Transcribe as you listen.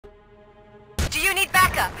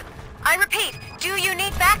backup? I repeat, do you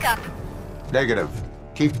need backup? Negative.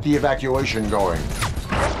 Keep the evacuation going.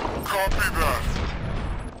 Copy that.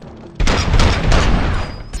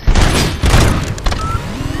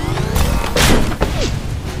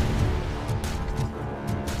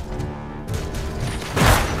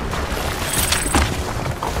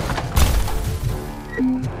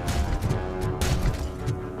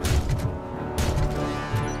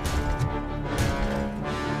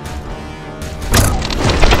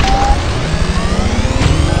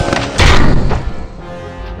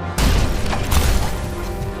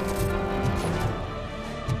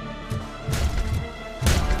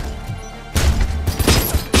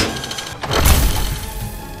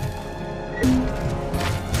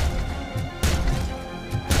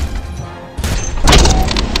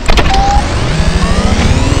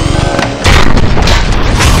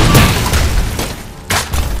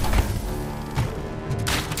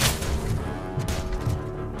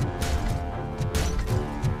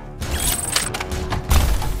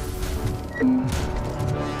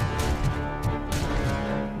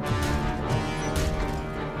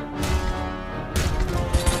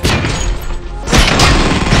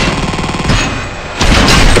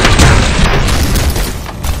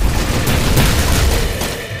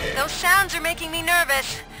 Sounds are making me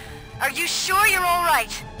nervous. Are you sure you're all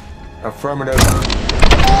right? Affirmative.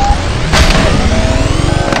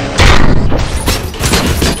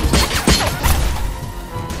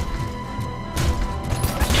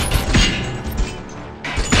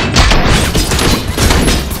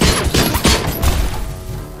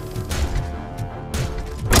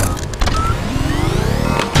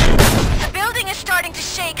 The building is starting to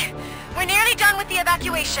shake. We're nearly done with the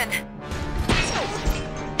evacuation.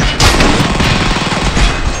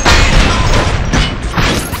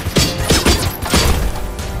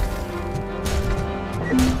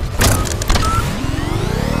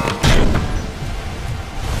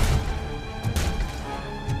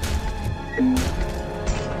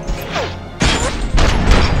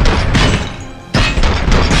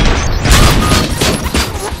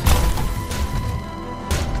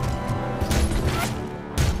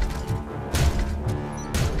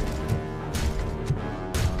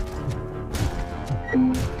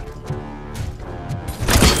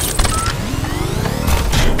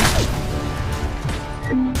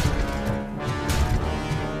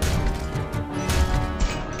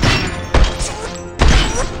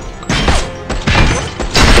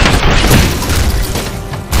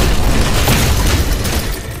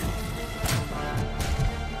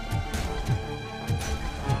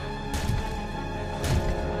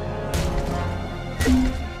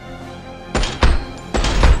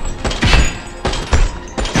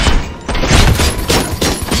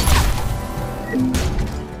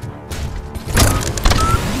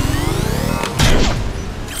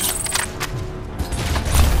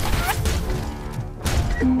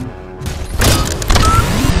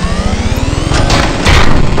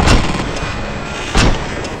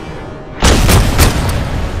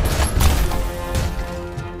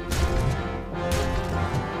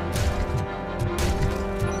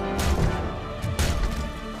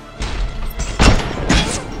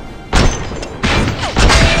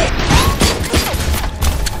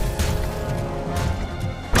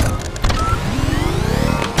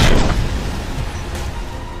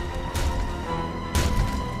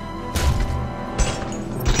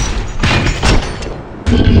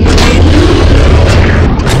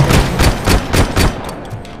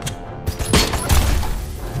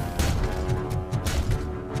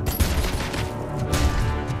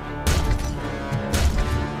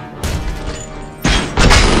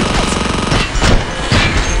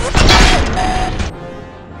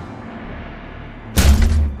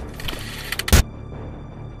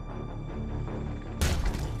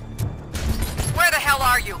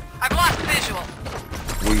 I've lost visual.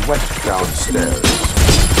 We went downstairs.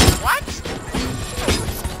 What?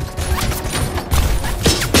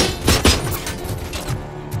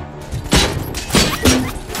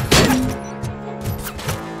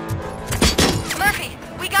 Murphy,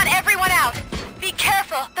 we got everyone out. Be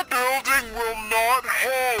careful, the building will not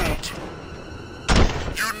hold.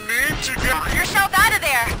 You need to get yourself out of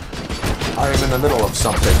there. I am in the middle of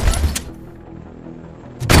something.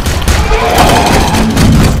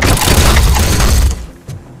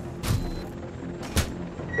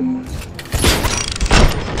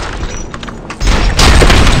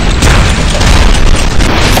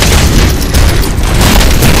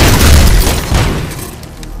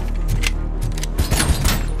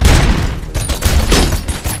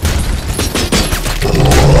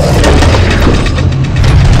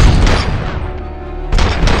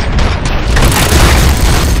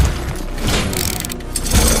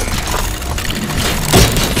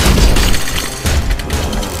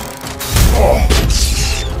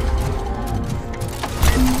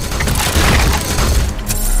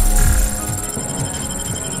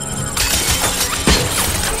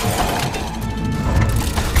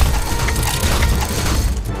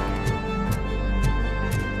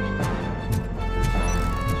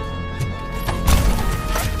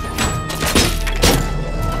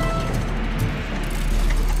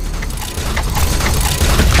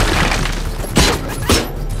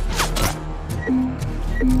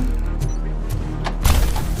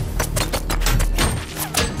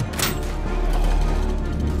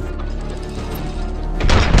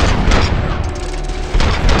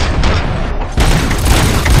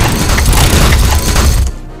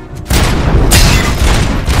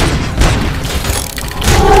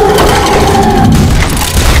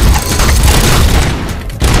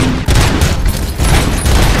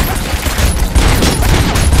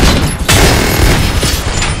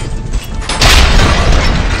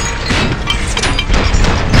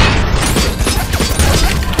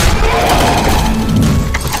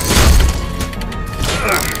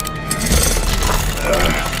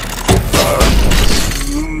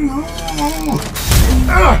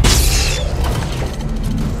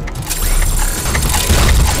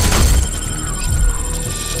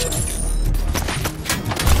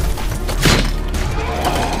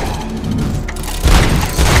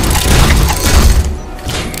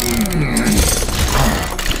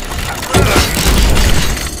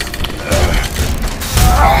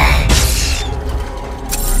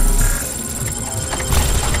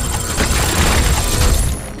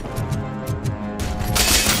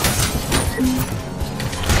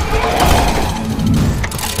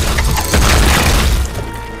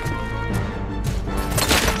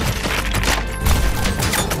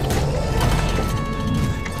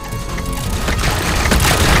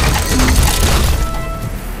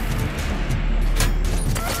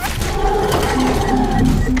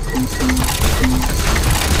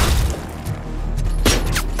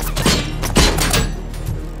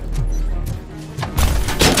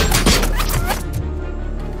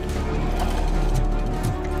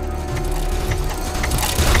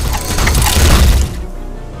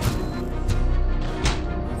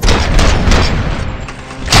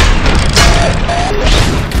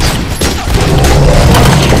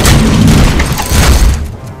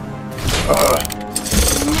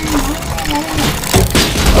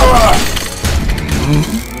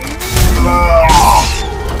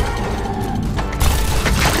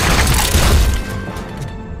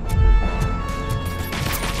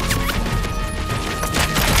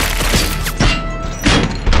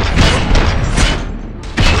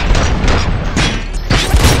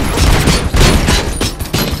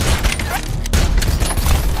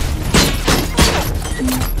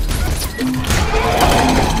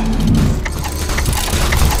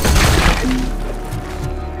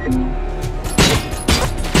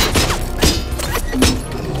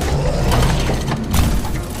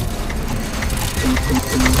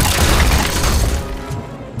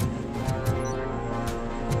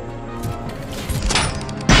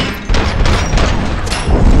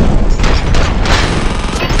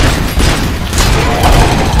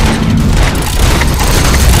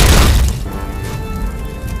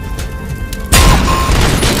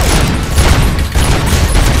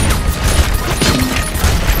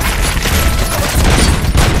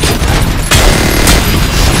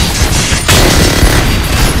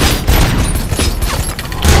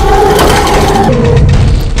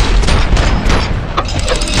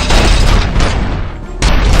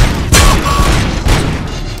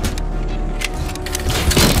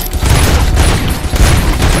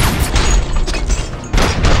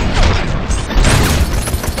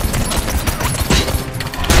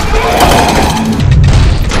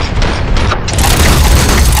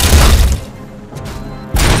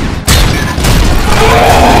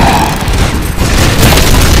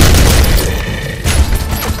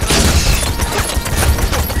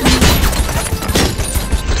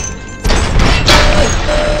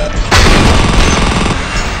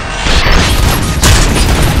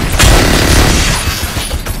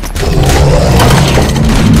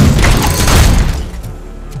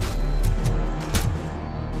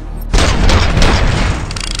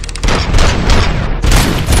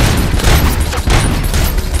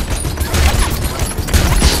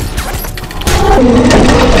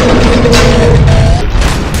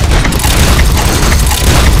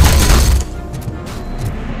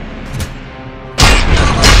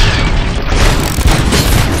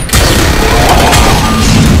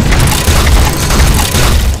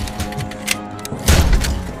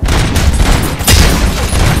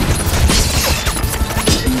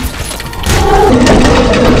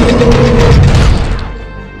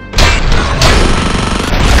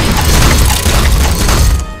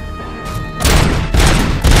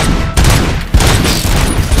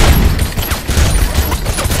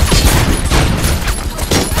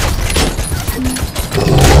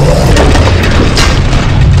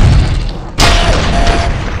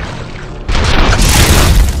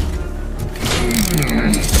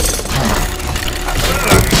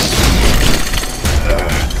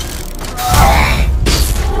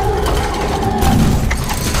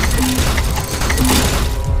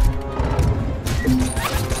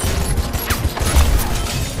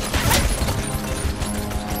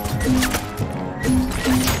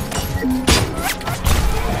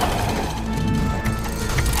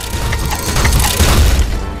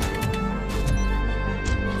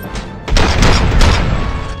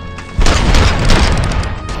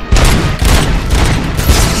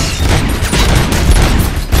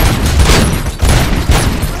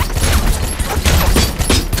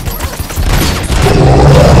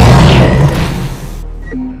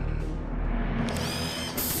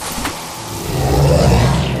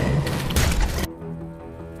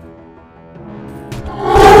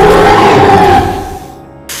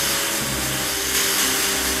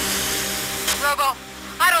 Robo,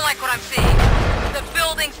 I don't like what I'm seeing. The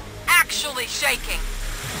building's actually shaking.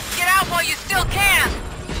 Get out while you still can!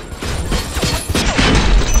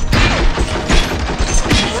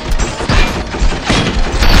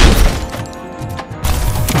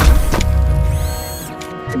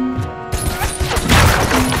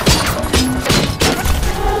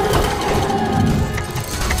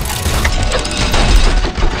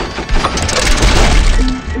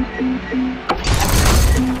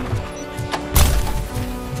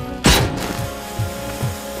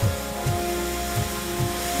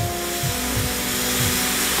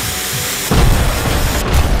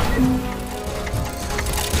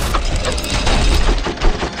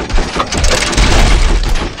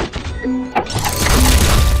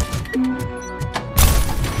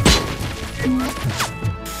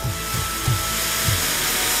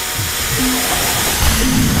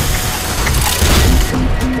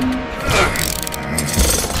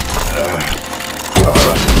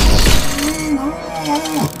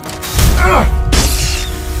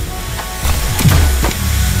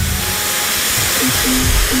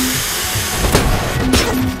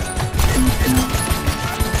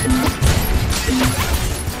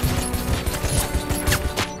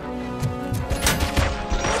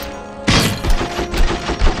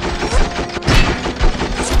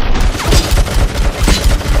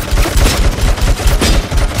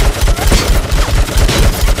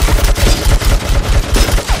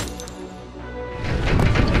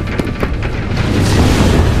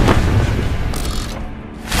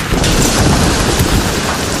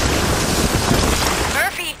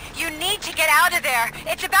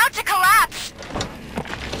 It's about to collapse!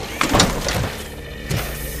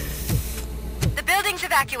 The building's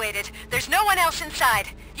evacuated. There's no one else inside.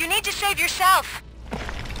 You need to save yourself.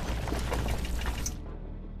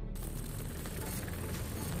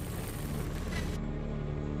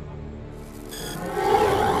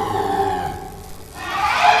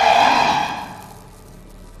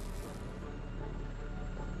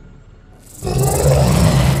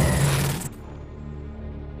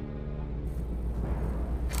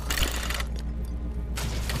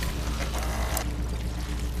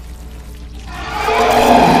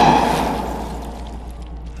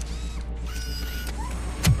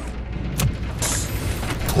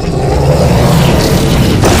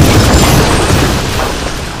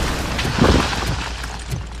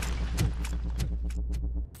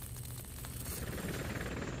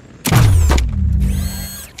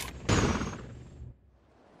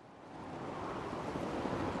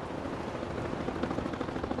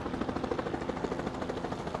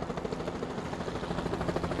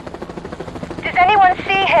 Does anyone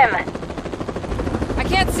see him? I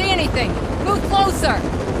can't see anything. Move closer.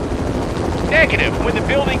 Negative. When the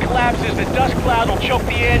building collapses, the dust cloud will choke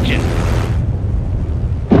the engine.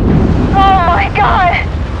 Oh my god!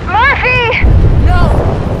 Murphy! No!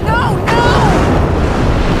 No! No!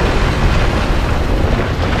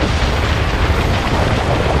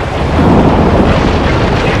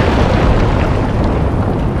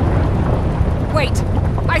 Wait!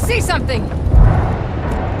 I see something!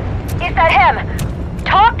 Is that him?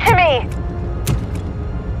 Talk to me!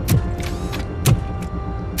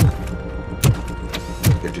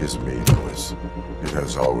 It is me, Louis. It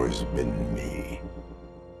has always been me.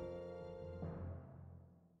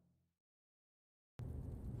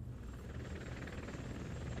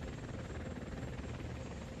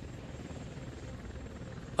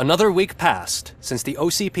 Another week passed since the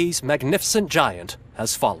OCP's magnificent giant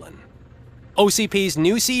has fallen. OCP's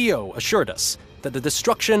new CEO assured us that the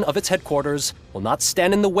destruction of its headquarters will not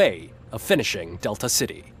stand in the way of finishing Delta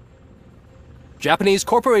City. Japanese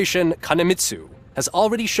corporation Kanemitsu has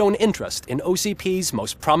already shown interest in OCP's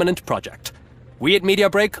most prominent project. We at Media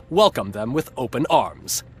Break welcome them with open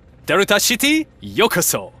arms. Delta City,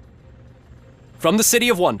 yokoso! From the City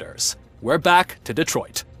of Wonders, we're back to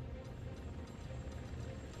Detroit.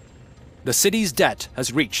 The city's debt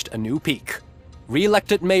has reached a new peak.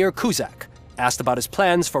 Re-elected Mayor Cusack, asked about his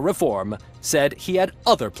plans for reform, said he had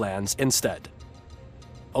other plans instead.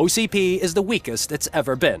 OCP is the weakest it's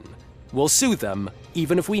ever been. We'll sue them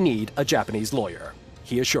even if we need a Japanese lawyer,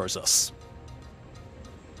 he assures us.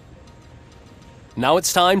 Now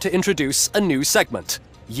it's time to introduce a new segment,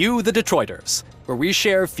 You the Detroiters, where we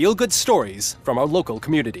share feel-good stories from our local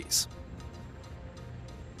communities.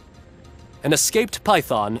 An escaped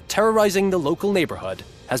python terrorizing the local neighborhood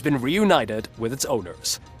has been reunited with its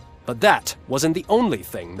owners. But that wasn't the only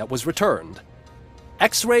thing that was returned.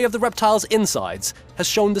 X-ray of the reptile's insides has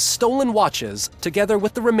shown the stolen watches together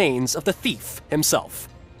with the remains of the thief himself.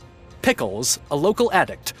 Pickles, a local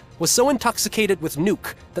addict, was so intoxicated with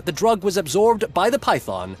nuke that the drug was absorbed by the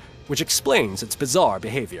python, which explains its bizarre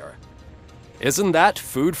behavior. Isn't that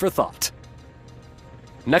food for thought?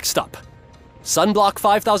 Next up, Sunblock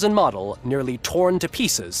 5000 model nearly torn to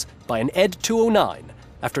pieces by an ED 209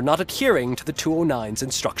 after not adhering to the 209's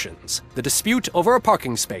instructions. The dispute over a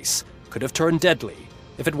parking space could have turned deadly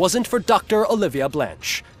if it wasn't for Dr. Olivia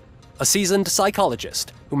Blanche, a seasoned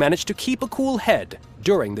psychologist who managed to keep a cool head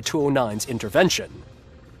during the 209's intervention.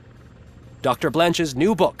 Dr. Blanche's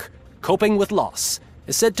new book, Coping with Loss,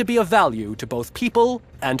 is said to be of value to both people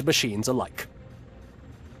and machines alike.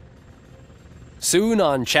 Soon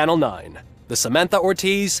on Channel 9, the Samantha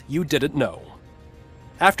Ortiz you didn't know.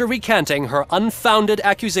 After recanting her unfounded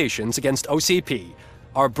accusations against OCP,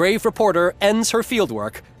 our brave reporter ends her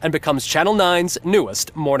fieldwork and becomes Channel 9's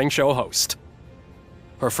newest morning show host.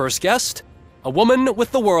 Her first guest? A woman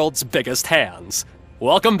with the world's biggest hands.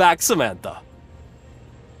 Welcome back, Samantha.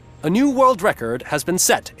 A new world record has been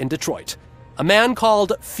set in Detroit. A man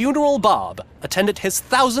called Funeral Bob attended his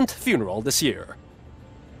 1000th funeral this year.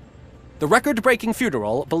 The record-breaking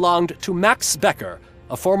funeral belonged to Max Becker,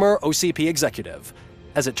 a former OCP executive.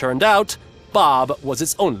 As it turned out, Bob was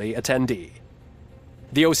its only attendee.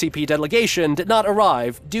 The OCP delegation did not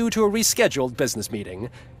arrive due to a rescheduled business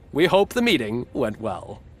meeting. We hope the meeting went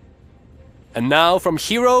well. And now from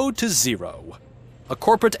hero to zero. A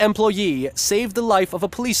corporate employee saved the life of a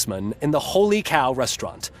policeman in the Holy Cow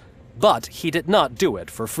restaurant, but he did not do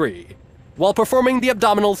it for free. While performing the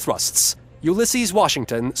abdominal thrusts, Ulysses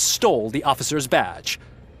Washington stole the officer's badge.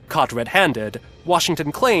 Caught red-handed,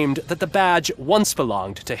 Washington claimed that the badge once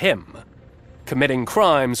belonged to him. Committing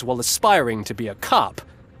crimes while aspiring to be a cop,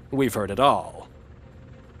 we've heard it all.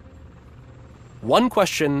 One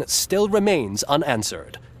question still remains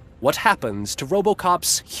unanswered. What happens to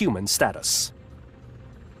Robocop's human status?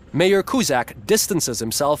 Mayor Cusack distances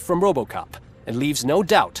himself from Robocop and leaves no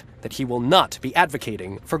doubt that he will not be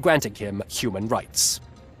advocating for granting him human rights.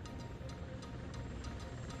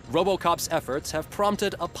 Robocop's efforts have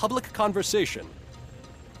prompted a public conversation.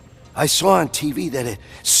 I saw on TV that it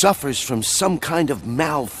suffers from some kind of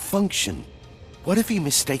malfunction. What if he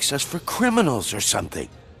mistakes us for criminals or something?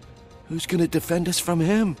 Who's gonna defend us from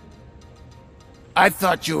him? I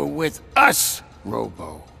thought you were with us,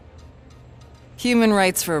 Robo. Human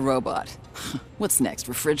rights for a robot. What's next,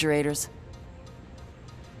 refrigerators?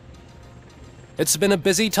 It's been a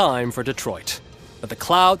busy time for Detroit, but the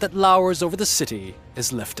cloud that lowers over the city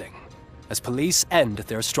is lifting as police end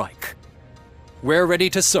their strike. "We're ready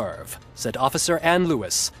to serve," said Officer Ann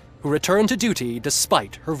Lewis, who returned to duty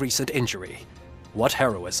despite her recent injury. What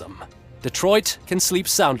heroism. Detroit can sleep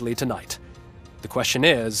soundly tonight. The question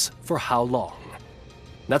is, for how long?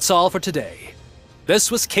 That's all for today. This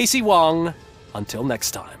was Casey Wong. Until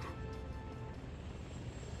next time.